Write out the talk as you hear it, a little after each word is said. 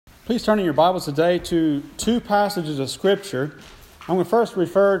Please turn in your Bibles today to two passages of Scripture. I'm going to first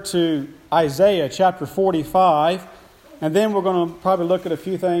refer to Isaiah chapter 45, and then we're going to probably look at a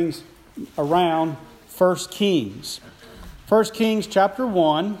few things around 1 Kings. 1 Kings chapter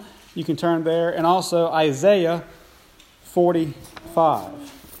 1, you can turn there, and also Isaiah 45.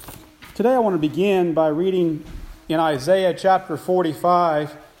 Today I want to begin by reading in Isaiah chapter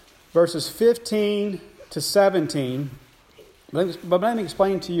 45, verses 15 to 17. But let me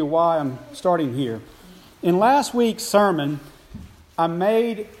explain to you why I'm starting here. In last week's sermon, I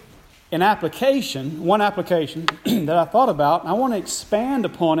made one application that I thought about, and I want to expand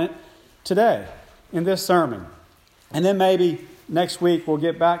upon it today in this sermon. And then maybe next week we'll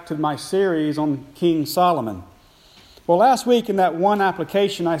get back to my series on King Solomon. Well, last week in that one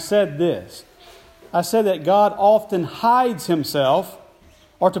application, I said this. I said that God often hides himself,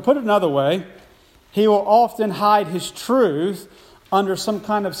 or to put it another way, he will often hide his truth under some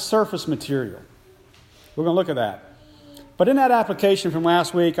kind of surface material. We're going to look at that. But in that application from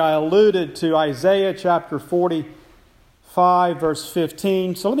last week, I alluded to Isaiah chapter 45, verse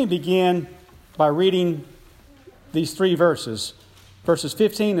 15. So let me begin by reading these three verses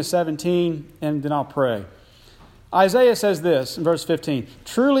 15 to 17, and then I'll pray. Isaiah says this in verse 15,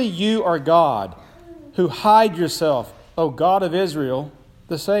 "Truly you are God, who hide yourself, O God of Israel,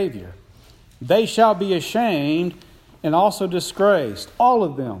 the Savior. They shall be ashamed and also disgraced, all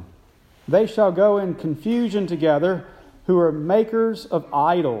of them. They shall go in confusion together, who are makers of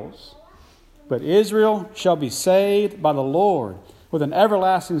idols. But Israel shall be saved by the Lord with an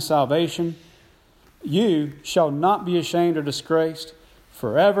everlasting salvation. You shall not be ashamed or disgraced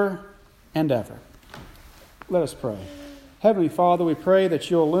forever and ever." Let us pray. Heavenly Father, we pray that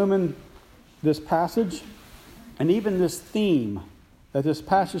you'll illumine this passage and even this theme that this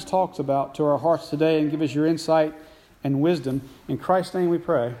passage talks about to our hearts today, and give us your insight and wisdom. In Christ's name we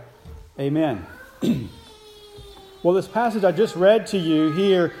pray. Amen. Well, this passage I just read to you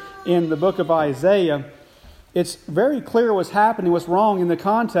here in the book of Isaiah, it's very clear what's happening, what's wrong in the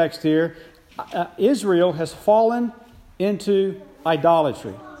context here. Israel has fallen into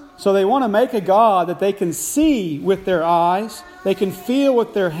idolatry. So they want to make a God that they can see with their eyes, they can feel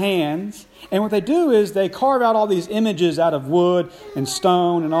with their hands. And what they do is they carve out all these images out of wood and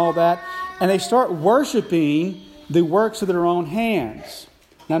stone and all that, and they start worshiping the works of their own hands.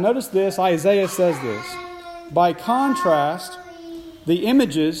 Now notice this, Isaiah says this. By contrast, the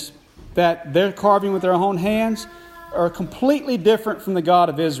images that they're carving with their own hands are completely different from the God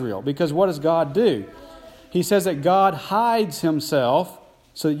of Israel. Because what does God do? He says that God hides himself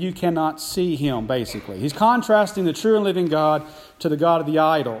so that you cannot see him, basically. He's contrasting the true and living God to the God of the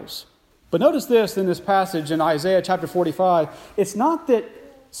idols. But notice this in this passage in Isaiah chapter 45. It's not that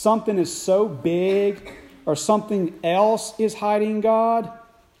something is so big or something else is hiding God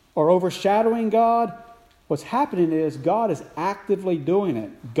or overshadowing God. What's happening is God is actively doing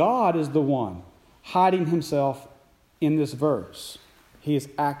it. God is the one hiding himself in this verse. He is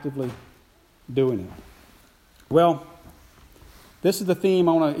actively doing it. Well, this is the theme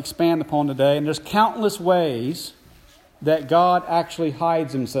I want to expand upon today. And there's countless ways that God actually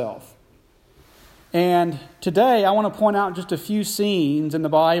hides himself. And today I want to point out just a few scenes in the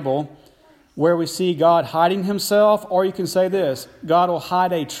Bible where we see God hiding himself, or you can say this, God will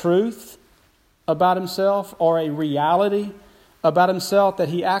hide a truth about himself or a reality about himself that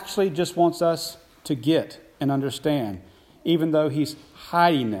he actually just wants us to get and understand, even though he's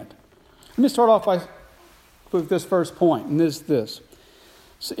hiding it. Let me start off with this first point, and this.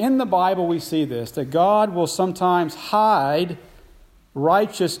 So in the Bible we see this, that God will sometimes hide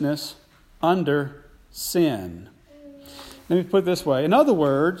righteousness under sin. Let me put it this way. In other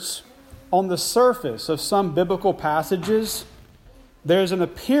words, on the surface of some biblical passages, there's an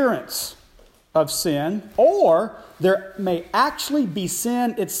appearance of sin, or there may actually be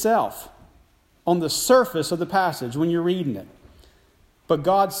sin itself on the surface of the passage when you're reading it. But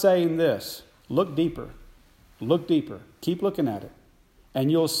God's saying this, look deeper, keep looking at it, and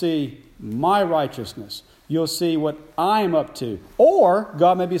you'll see my righteousness. You'll see what I'm up to. Or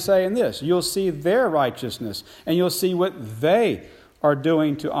God may be saying this, you'll see their righteousness, and you'll see what they are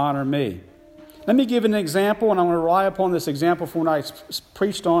doing to honor me. Let me give an example, and I'm going to rely upon this example from what I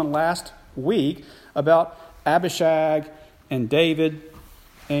preached on last week about Abishag and David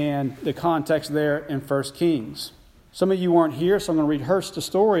and the context there in 1 Kings. Some of you weren't here, so I'm going to rehearse the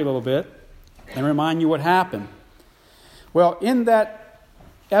story a little bit and remind you what happened. Well, in that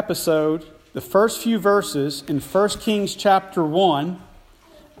episode, the first few verses in 1 Kings chapter 1,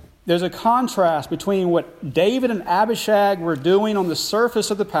 there's a contrast between what David and Abishag were doing on the surface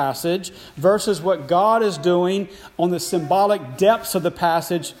of the passage versus what God is doing on the symbolic depths of the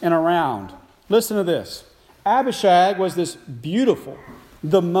passage and around. Listen to this. Abishag was this beautiful,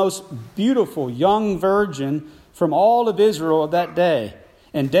 the most beautiful young virgin from all of Israel of that day.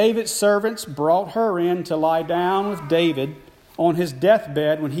 And David's servants brought her in to lie down with David on his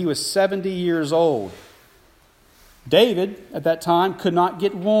deathbed when he was 70 years old. David, at that time, could not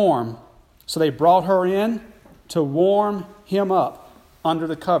get warm, so they brought her in to warm him up under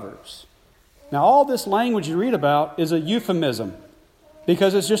the covers. Now, all this language you read about is a euphemism,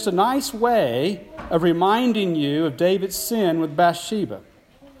 because it's just a nice way of reminding you of David's sin with Bathsheba.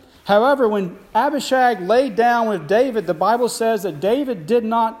 However, when Abishag laid down with David, the Bible says that David did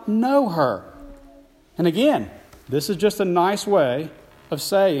not know her. And again, this is just a nice way of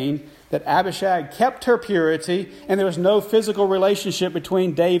saying that Abishag kept her purity and there was no physical relationship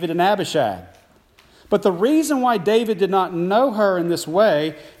between David and Abishag. But the reason why David did not know her in this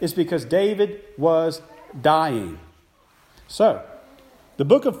way is because David was dying. So, the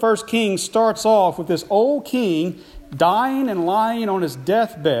book of 1 Kings starts off with this old king dying and lying on his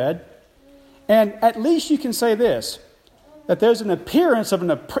deathbed. And at least you can say this, that there's an appearance of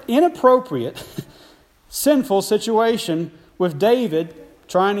an inappropriate, sinful situation with David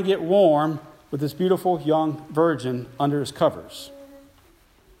trying to get warm with this beautiful young virgin under his covers.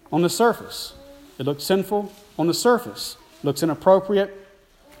 On the surface, it looks sinful. On the surface, it looks inappropriate,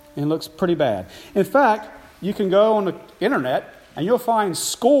 and it looks pretty bad. In fact, you can go on the internet and you'll find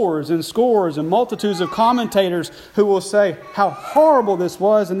scores and multitudes of commentators who will say how horrible this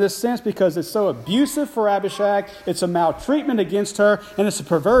was in this sense because it's so abusive for Abishag, it's a maltreatment against her, and it's a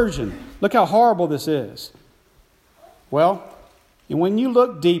perversion. Look how horrible this is. Well, and when you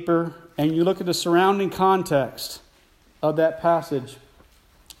look deeper and you look at the surrounding context of that passage,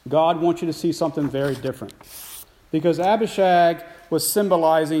 God wants you to see something very different. Because Abishag was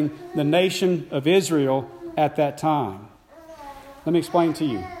symbolizing the nation of Israel at that time. Let me explain to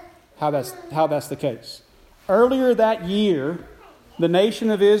you how that's the case. Earlier that year, the nation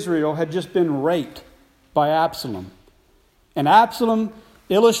of Israel had just been raped by Absalom. And Absalom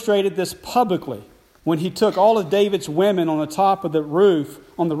illustrated this publicly when he took all of David's women on the top of the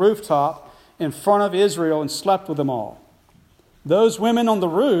rooftop in front of Israel and slept with them all. Those women on the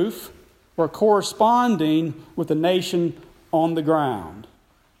roof were corresponding with the nation on the ground.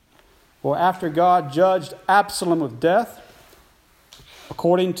 Well, after God judged Absalom with death,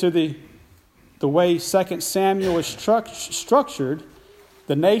 according to the way 2 Samuel is structured,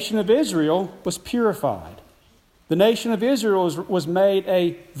 the nation of Israel was purified. The nation of Israel was made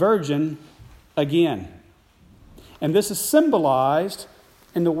a virgin again. And this is symbolized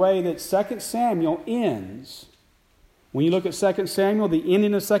in the way that 2 Samuel ends. When you look at 2 Samuel, the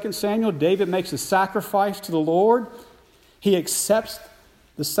ending of 2 Samuel, David makes a sacrifice to the Lord. He accepts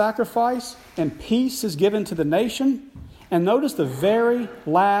the sacrifice and peace is given to the nation. And notice the very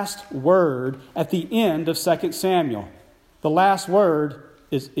last word at the end of 2 Samuel. The last word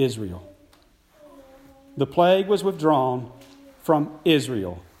is Israel. The plague was withdrawn from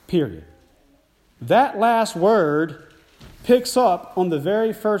Israel, period. That last word picks up on the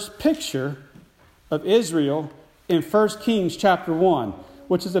very first picture of Israel in 1 Kings chapter 1,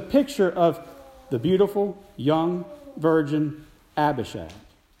 which is a picture of the beautiful young virgin Abishag.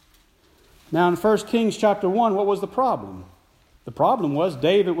 Now in 1 Kings chapter 1, what was the problem? The problem was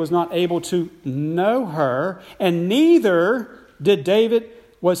David was not able to know her, and neither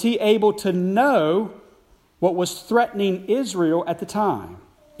was he able to know what was threatening Israel at the time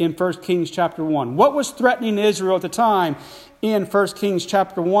in 1 Kings chapter 1. What was threatening Israel at the time in 1 Kings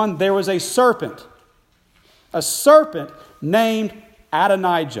chapter 1? There was a serpent named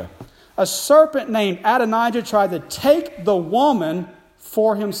Adonijah. A serpent named Adonijah tried to take the woman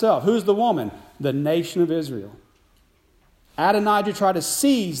for himself. Who's the woman? The nation of Israel. Adonijah tried to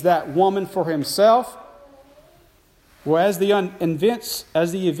seize that woman for himself. Well, as the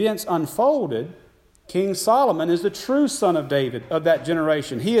events unfolded, King Solomon is the true son of David of that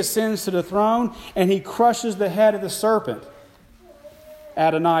generation. He ascends to the throne and he crushes the head of the serpent,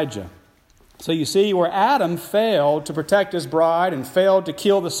 Adonijah. So you see, where Adam failed to protect his bride and failed to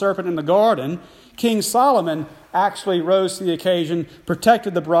kill the serpent in the garden, King Solomon actually rose to the occasion,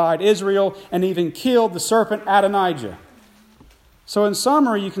 protected the bride Israel, and even killed the serpent Adonijah. So in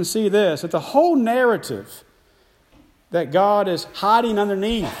summary, you can see this, that the whole narrative that God is hiding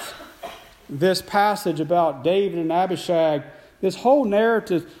underneath this passage about David and Abishag, this whole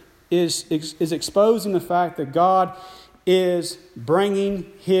narrative is exposing the fact that God is bringing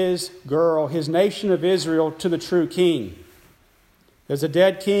his girl, his nation of Israel, to the true king. There's a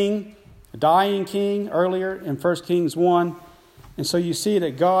dead king, a dying king earlier in 1 Kings 1. And so you see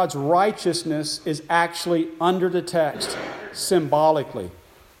that God's righteousness is actually under the text symbolically.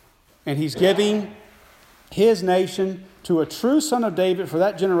 And he's giving his nation to a true son of David for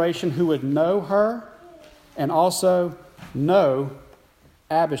that generation who would know her and also know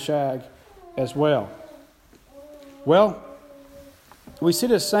Abishag as well. Well, we see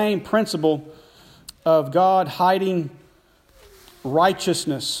the same principle of God hiding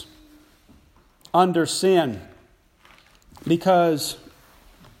righteousness under sin. Because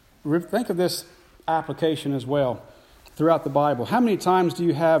think of this application as well throughout the Bible. How many times do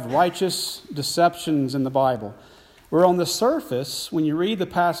you have righteous deceptions in the Bible? Where on the surface, when you read the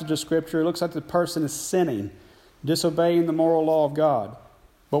passage of Scripture, it looks like the person is sinning, disobeying the moral law of God.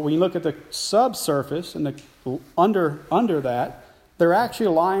 But when you look at the subsurface and the under that, they're actually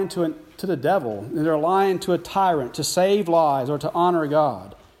lying to the devil. And they're lying to a tyrant to save lives or to honor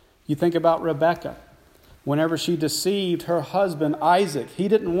God. You think about Rebekah. Whenever she deceived her husband Isaac, he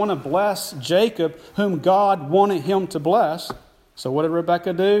didn't want to bless Jacob, whom God wanted him to bless. So what did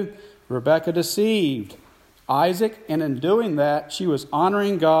Rebekah do? Rebekah deceived Isaac, and in doing that, she was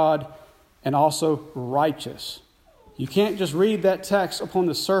honoring God and also righteous. You can't just read that text upon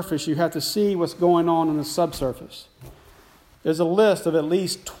the surface. You have to see what's going on the subsurface. There's a list of at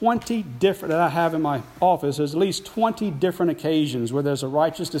least 20 different, that I have in my office, there's at least 20 different occasions where there's a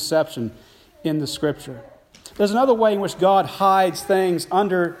righteous deception in the Scripture. There's another way in which God hides things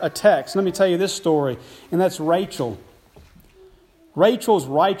under a text. Let me tell you this story, and that's Rachel. Rachel's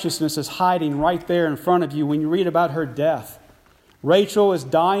righteousness is hiding right there in front of you when you read about her death. Rachel is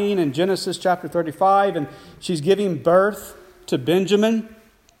dying in Genesis chapter 35, and she's giving birth to Benjamin,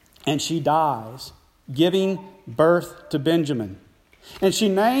 and she dies, giving birth to Benjamin. And she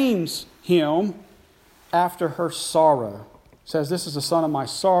names him after her sorrow. Says, this is the son of my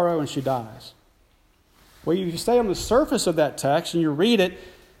sorrow, and she dies. Well, if you stay on the surface of that text and you read it,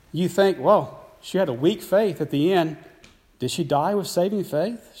 you think, well, she had a weak faith at the end. Did she die with saving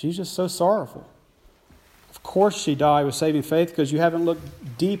faith? She's just so sorrowful. Of course she died with saving faith because you haven't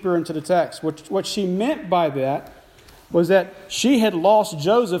looked deeper into the text. What she meant by that was that she had lost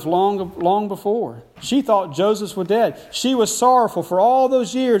Joseph long before. She thought Joseph was dead. She was sorrowful for all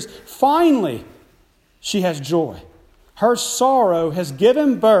those years. Finally, she has joy. Her sorrow has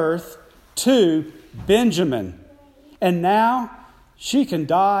given birth to Benjamin. And now she can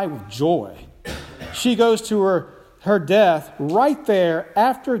die with joy. She goes to her death right there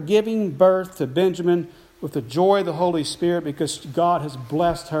after giving birth to Benjamin with the joy of the Holy Spirit because God has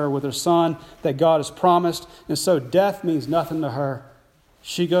blessed her with her son that God has promised. And so death means nothing to her.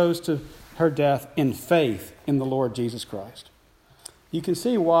 She goes to her death in faith in the Lord Jesus Christ. You can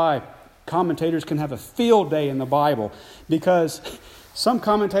see why commentators can have a field day in the Bible because some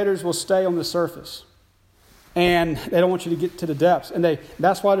commentators will stay on the surface and they don't want you to get to the depths. And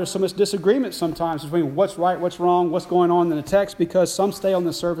that's why there's so much disagreement sometimes between what's right, what's wrong, what's going on in the text, because some stay on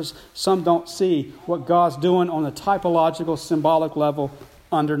the surface, some don't see what God's doing on the typological, symbolic level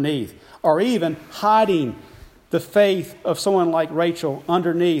underneath, or even hiding the faith of someone like Rachel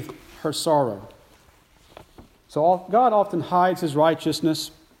underneath her sorrow. So God often hides his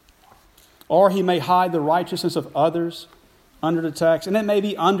righteousness, or he may hide the righteousness of others under the text, and it may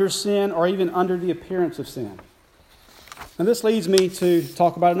be under sin or even under the appearance of sin. And this leads me to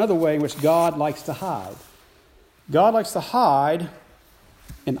talk about another way in which God likes to hide. God likes to hide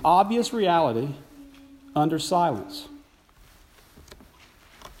an obvious reality under silence.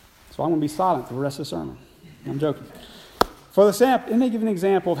 So I'm going to be silent for the rest of the sermon. I'm joking. Let me give an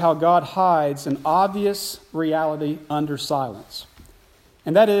example of how God hides an obvious reality under silence.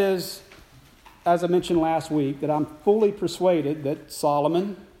 And that is, as I mentioned last week, that I'm fully persuaded that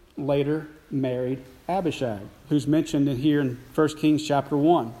Solomon later married Abishag, who's mentioned here in 1 Kings chapter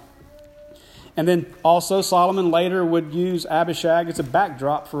 1. And then also Solomon later would use Abishag as a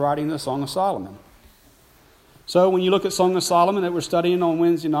backdrop for writing the Song of Solomon. So when you look at Song of Solomon that we're studying on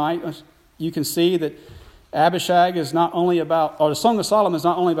Wednesday night, you can see that Abishag is not only about, or the Song of Solomon is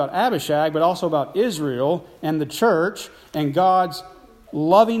not only about Abishag, but also about Israel and the church and God's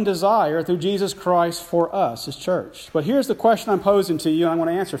loving desire through Jesus Christ for us, his church. But here's the question I'm posing to you, and I want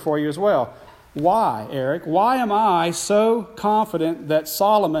to answer for you as well. Why, Eric? Why am I so confident that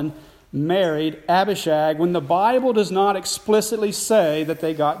Solomon married Abishag when the Bible does not explicitly say that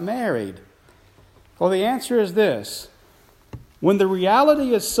they got married? Well, the answer is this. When the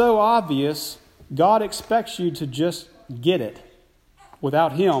reality is so obvious, God expects you to just get it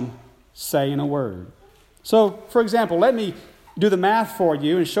without him saying a word. So, for example, let me do the math for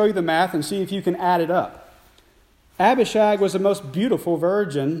you and show you the math and see if you can add it up. Abishag was the most beautiful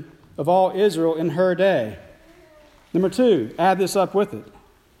virgin of all Israel in her day. Number 2, add this up with it.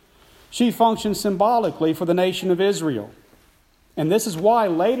 She functioned symbolically for the nation of Israel. And this is why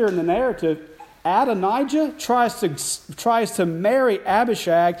later in the narrative, Adonijah tries to marry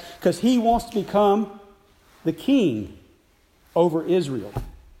Abishag because he wants to become the king over Israel.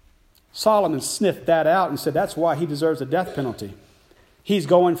 Solomon sniffed that out and said that's why he deserves a death penalty. He's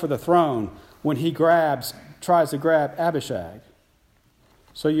going for the throne when he tries to grab Abishag.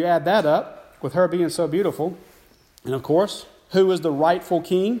 So you add that up with her being so beautiful. And of course, who is the rightful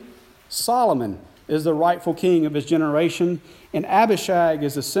king? Solomon is the rightful king of his generation. And Abishag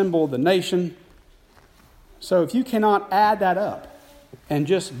is the symbol of the nation. So if you cannot add that up and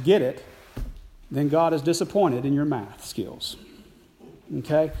just get it, then God is disappointed in your math skills.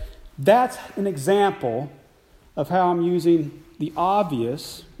 Okay? That's an example of how I'm using the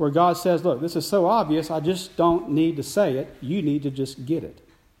obvious, where God says, look, this is so obvious, I just don't need to say it. You need to just get it.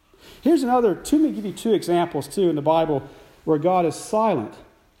 Here's another, let me give you 2 examples too in the Bible where God is silent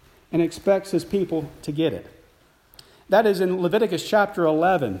and expects his people to get it. That is in Leviticus chapter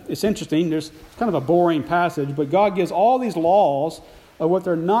 11. It's interesting. There's kind of a boring passage, but God gives all these laws of what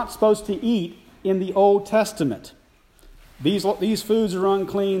they're not supposed to eat in the Old Testament. These foods are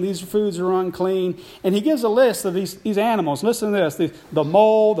unclean. These foods are unclean. And he gives a list of these animals. Listen to this. The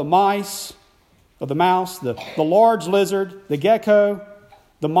mole, the mice, or the mouse, the large lizard, the gecko,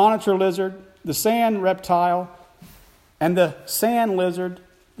 the monitor lizard, the sand reptile, and the sand lizard,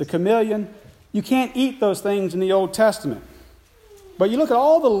 the chameleon. You can't eat those things in the Old Testament. But you look at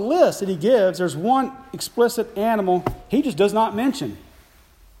all the lists that he gives, there's one explicit animal he just does not mention.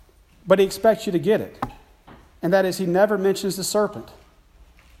 But he expects you to get it. And that is, he never mentions the serpent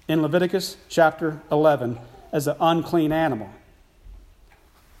in Leviticus chapter 11 as an unclean animal.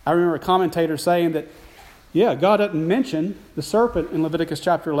 I remember a commentator saying that, yeah, God doesn't mention the serpent in Leviticus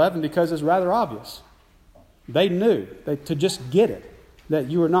chapter 11 because it's rather obvious. They knew to just get it, that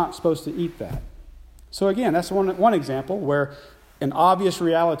you were not supposed to eat that. So again, that's one example where an obvious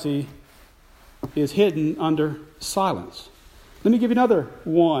reality is hidden under silence. Let me give you another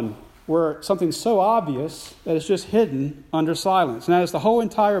one where something's so obvious that it's just hidden under silence. And that is the whole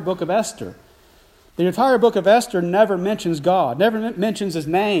entire book of Esther. The entire book of Esther never mentions God, never mentions his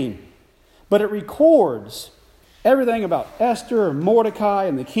name. But it records everything about Esther and Mordecai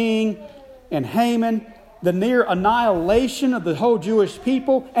and the king and Haman, the near annihilation of the whole Jewish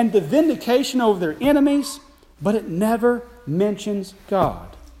people and the vindication over their enemies. But it never mentions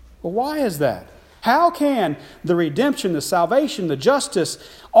God. Well, why is that? How can the redemption, the salvation, the justice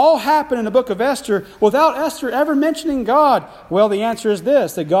all happen in the book of Esther without Esther ever mentioning God? Well, the answer is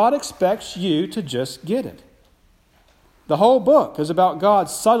this, that God expects you to just get it. The whole book is about God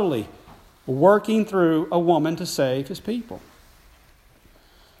subtly working through a woman to save his people.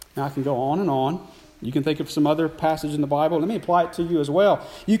 Now, I can go on and on. You can think of some other passage in the Bible. Let me apply it to you as well.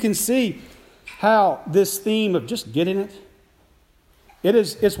 You can see how this theme of just getting it,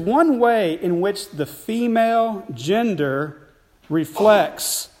 it's one way in which the female gender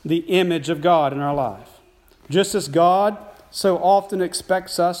reflects the image of God in our life. Just as God so often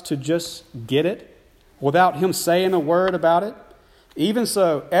expects us to just get it without him saying a word about it, even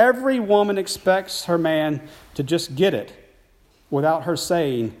so, every woman expects her man to just get it without her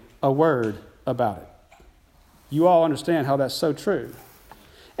saying a word about it. You all understand how that's so true.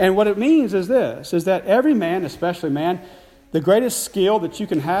 And what it means is this, is that every man, especially man, the greatest skill that you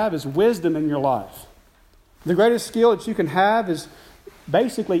can have is wisdom in your life. The greatest skill that you can have is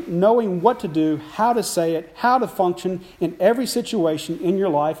basically knowing what to do, how to say it, how to function in every situation in your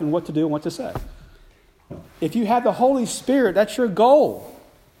life and what to do and what to say. If you have the Holy Spirit, that's your goal.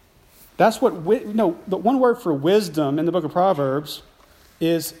 That's what, the one word for wisdom in the book of Proverbs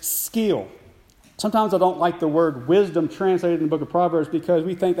is skill. Sometimes I don't like the word wisdom translated in the book of Proverbs because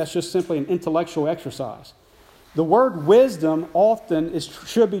we think that's just simply an intellectual exercise. The word wisdom often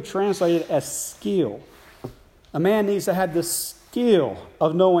should be translated as skill. A man needs to have the skill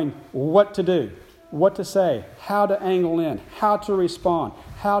of knowing what to do, what to say, how to angle in, how to respond,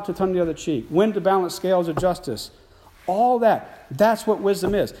 how to turn the other cheek, when to balance scales of justice. All that. That's what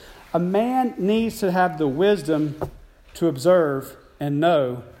wisdom is. A man needs to have the wisdom to observe and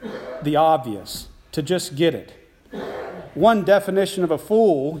know the obvious, to just get it. One definition of a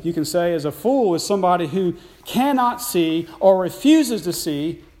fool, you can say, is a fool is somebody who cannot see or refuses to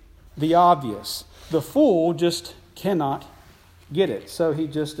see the obvious. The fool just cannot get it, so he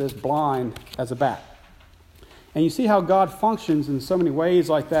just is blind as a bat. And you see how God functions in so many ways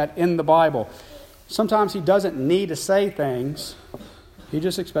like that in the Bible. Sometimes he doesn't need to say things. He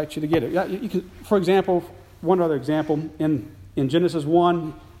just expects you to get it. You can, for example, one other example. In Genesis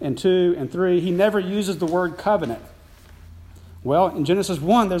 1 and 2 and 3, he never uses the word covenant. Well, in Genesis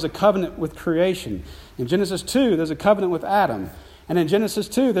 1, there's a covenant with creation. In Genesis 2, there's a covenant with Adam. And in Genesis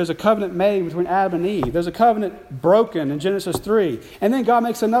 2, there's a covenant made between Adam and Eve. There's a covenant broken in Genesis 3. And then God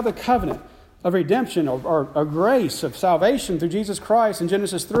makes another covenant of redemption or a grace of salvation through Jesus Christ in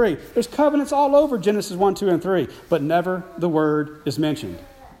Genesis 3. There's covenants all over Genesis 1, 2, and 3, but never the word is mentioned.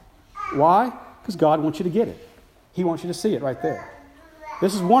 Why? Because God wants you to get it. He wants you to see it right there.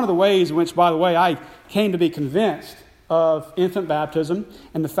 This is one of the ways in which, by the way, I came to be convinced of infant baptism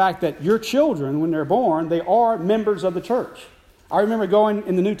and the fact that your children, when they're born, they are members of the church. I remember going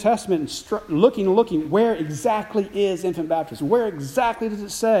in the New Testament and looking, where exactly is infant baptism? Where exactly does it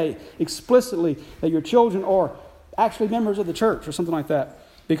say explicitly that your children are actually members of the church or something like that?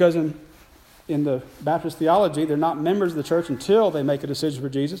 Because in the Baptist theology, they're not members of the church until they make a decision for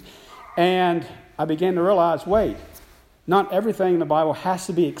Jesus. And I began to realize, wait, not everything in the Bible has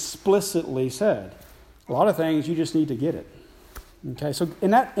to be explicitly said. A lot of things you just need to get it. Okay, so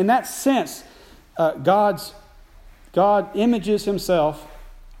in that sense, God images himself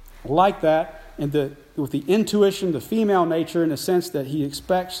like that with the intuition, the female nature, in the sense that he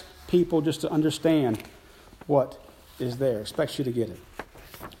expects people just to understand what is there, expects you to get it.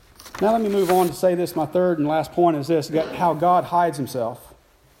 Now let me move on to say this. My third and last point is this, how God hides himself.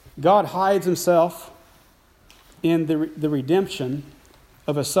 God hides himself in the redemption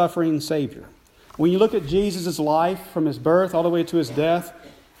of a suffering Savior. When you look at Jesus' life from his birth all the way to his death,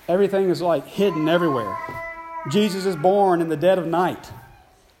 everything is like hidden everywhere. Jesus is born in the dead of night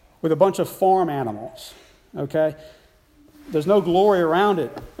with a bunch of farm animals. Okay? There's no glory around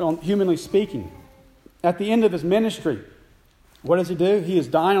it, humanly speaking. At the end of his ministry, what does he do? He is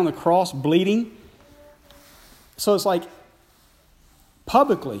dying on the cross, bleeding. So it's like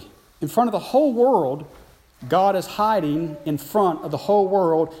publicly, in front of the whole world, God is hiding in front of the whole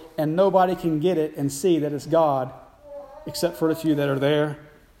world, and nobody can get it and see that it's God, except for the few that are there.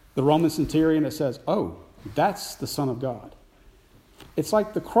 The Roman centurion that says, oh, that's the Son of God. It's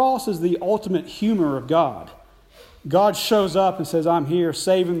like the cross is the ultimate humor of God. God shows up and says, I'm here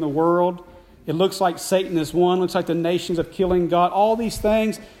saving the world. It looks like Satan is won. Looks like the nations are killing God. All these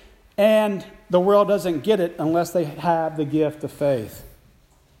things. And the world doesn't get it unless they have the gift of faith.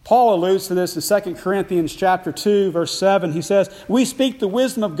 Paul alludes to this in 2 Corinthians chapter 2, verse 7. He says, we speak the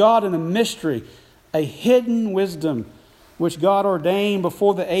wisdom of God in a mystery, a hidden wisdom, which God ordained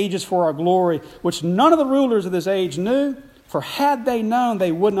before the ages for our glory, which none of the rulers of this age knew, for had they known,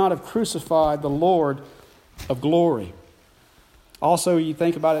 they would not have crucified the Lord of glory. Also, you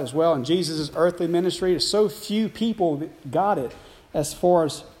think about it as well, in Jesus' earthly ministry, there's so few people that got it as far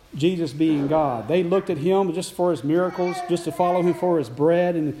as Jesus being God. They looked at him just for his miracles, just to follow him for his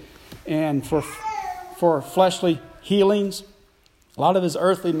bread and for fleshly healings. A lot of his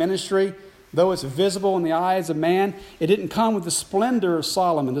earthly ministry, though it's visible in the eyes of man, it didn't come with the splendor of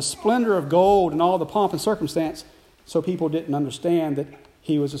Solomon, the splendor of gold and all the pomp and circumstance, so people didn't understand that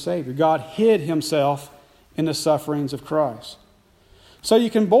he was a Savior. God hid himself in the sufferings of Christ. So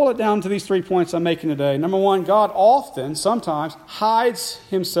you can boil it down to these 3 points I'm making today. Number one, God sometimes hides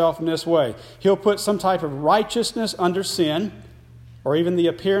himself in this way. He'll put some type of righteousness under sin, or even the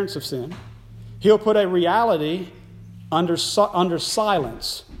appearance of sin. He'll put a reality under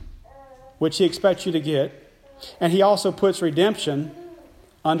silence, which he expects you to get. And he also puts redemption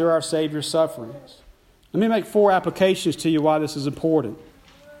under our Savior's sufferings. Let me make 4 applications to you why this is important.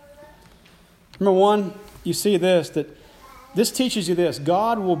 Number one, you see that this teaches you this.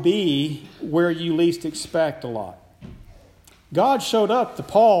 God will be where you least expect a lot. God showed up to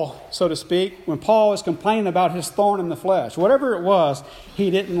Paul, so to speak, when Paul was complaining about his thorn in the flesh. Whatever it was,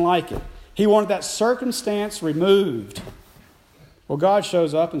 he didn't like it. He wanted that circumstance removed. Well, God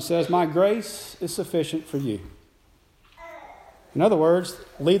shows up and says, my grace is sufficient for you. In other words,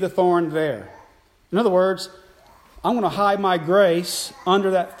 leave the thorn there. In other words, I'm going to hide my grace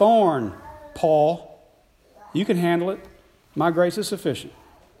under that thorn, Paul. You can handle it. My grace is sufficient.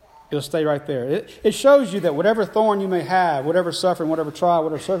 It'll stay right there. It shows you that whatever thorn you may have, whatever suffering, whatever trial,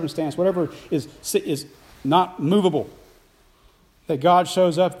 whatever circumstance, whatever is not movable, that God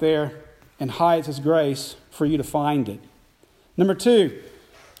shows up there and hides his grace for you to find it. Number 2,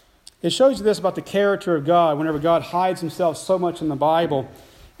 it shows you this about the character of God. Whenever God hides himself so much in the Bible,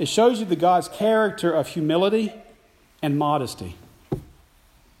 it shows you the God's character of humility and modesty.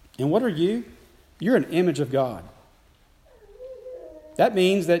 And what are you? You're an image of God. That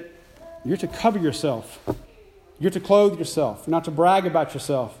means that you're to cover yourself. You're to clothe yourself. You're not to brag about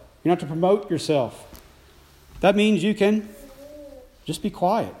yourself. You're not to promote yourself. That means you can just be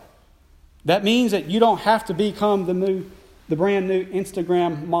quiet. That means that you don't have to become the brand new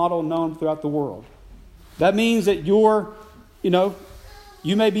Instagram model known throughout the world. That means that you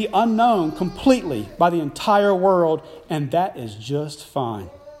may be unknown completely by the entire world, and that is just fine.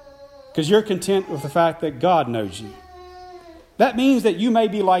 Because you're content with the fact that God knows you. That means that you may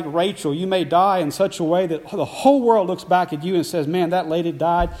be like Rachel. You may die in such a way that the whole world looks back at you and says, man, that lady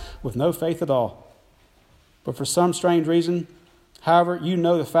died with no faith at all. But for some strange reason, however, you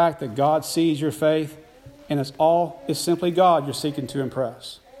know the fact that God sees your faith, and it's simply God you're seeking to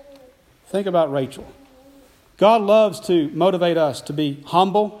impress. Think about Rachel. God loves to motivate us to be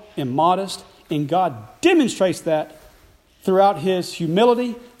humble and modest, and God demonstrates that throughout His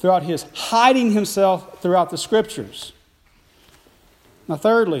humility, throughout His hiding Himself throughout the Scriptures. Now,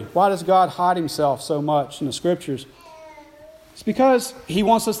 thirdly, why does God hide Himself so much in the Scriptures? It's because He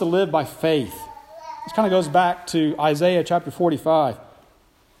wants us to live by faith. This kind of goes back to Isaiah chapter 45.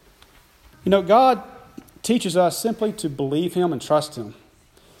 God teaches us simply to believe Him and trust Him.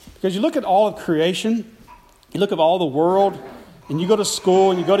 Because you look at all of creation, you look at all the world, and you go to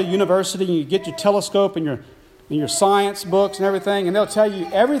school and you go to university and you get your telescope and your science books and everything, and they'll tell you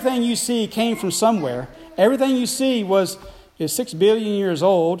everything you see came from somewhere. Everything you see is 6 billion years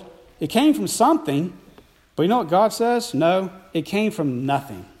old. It came from something, but you know what God says? No, it came from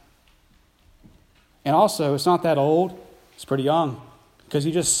nothing. And also, it's not that old. It's pretty young because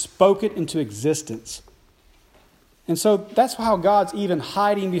He just spoke it into existence. And so that's how God's even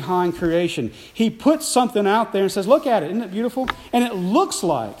hiding behind creation. He puts something out there and says, look at it. Isn't it beautiful? And it looks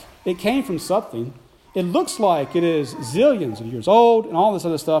like it came from something. It looks like it is zillions of years old and all this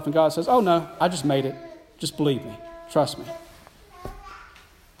other stuff. And God says, oh no, I just made it. Just believe me. Trust me.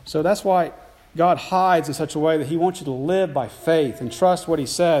 So that's why God hides in such a way that He wants you to live by faith and trust what He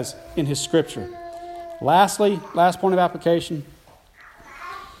says in His Scripture. Lastly, last point of application.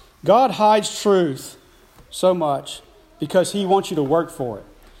 God hides truth so much because He wants you to work for it.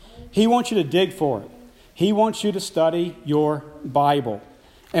 He wants you to dig for it. He wants you to study your Bible.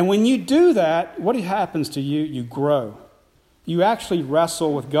 And when you do that, what happens to you? You grow. You actually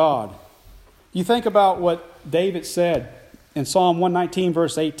wrestle with God. You think about what David said in Psalm 119,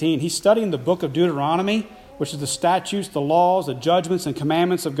 verse 18. He's studying the book of Deuteronomy, which is the statutes, the laws, the judgments, and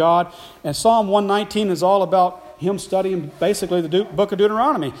commandments of God. And Psalm 119 is all about him studying basically the book of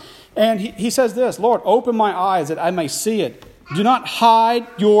Deuteronomy. And he says this, Lord, open my eyes that I may see it. Do not hide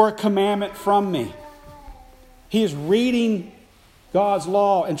your commandment from me. He is reading God's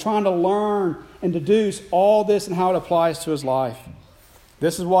law and trying to learn and deduce all this and how it applies to his life.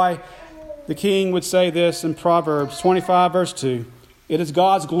 This is why the king would say this in Proverbs 25, verse 2. It is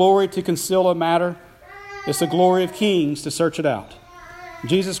God's glory to conceal a matter. It's the glory of kings to search it out.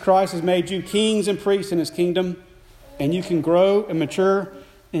 Jesus Christ has made you kings and priests in his kingdom, and you can grow and mature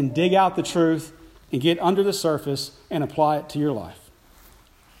and dig out the truth and get under the surface and apply it to your life.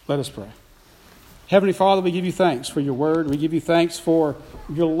 Let us pray. Heavenly Father, we give you thanks for your word. We give you thanks for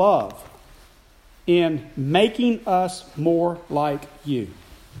your love in making us more like you.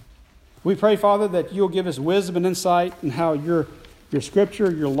 We pray, Father, that you'll give us wisdom and insight in how your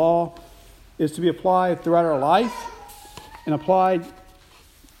scripture, your law, is to be applied throughout our life and applied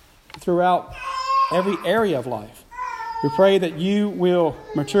throughout every area of life. We pray that you will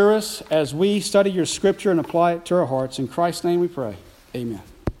mature us as we study your scripture and apply it to our hearts. In Christ's name we pray. Amen.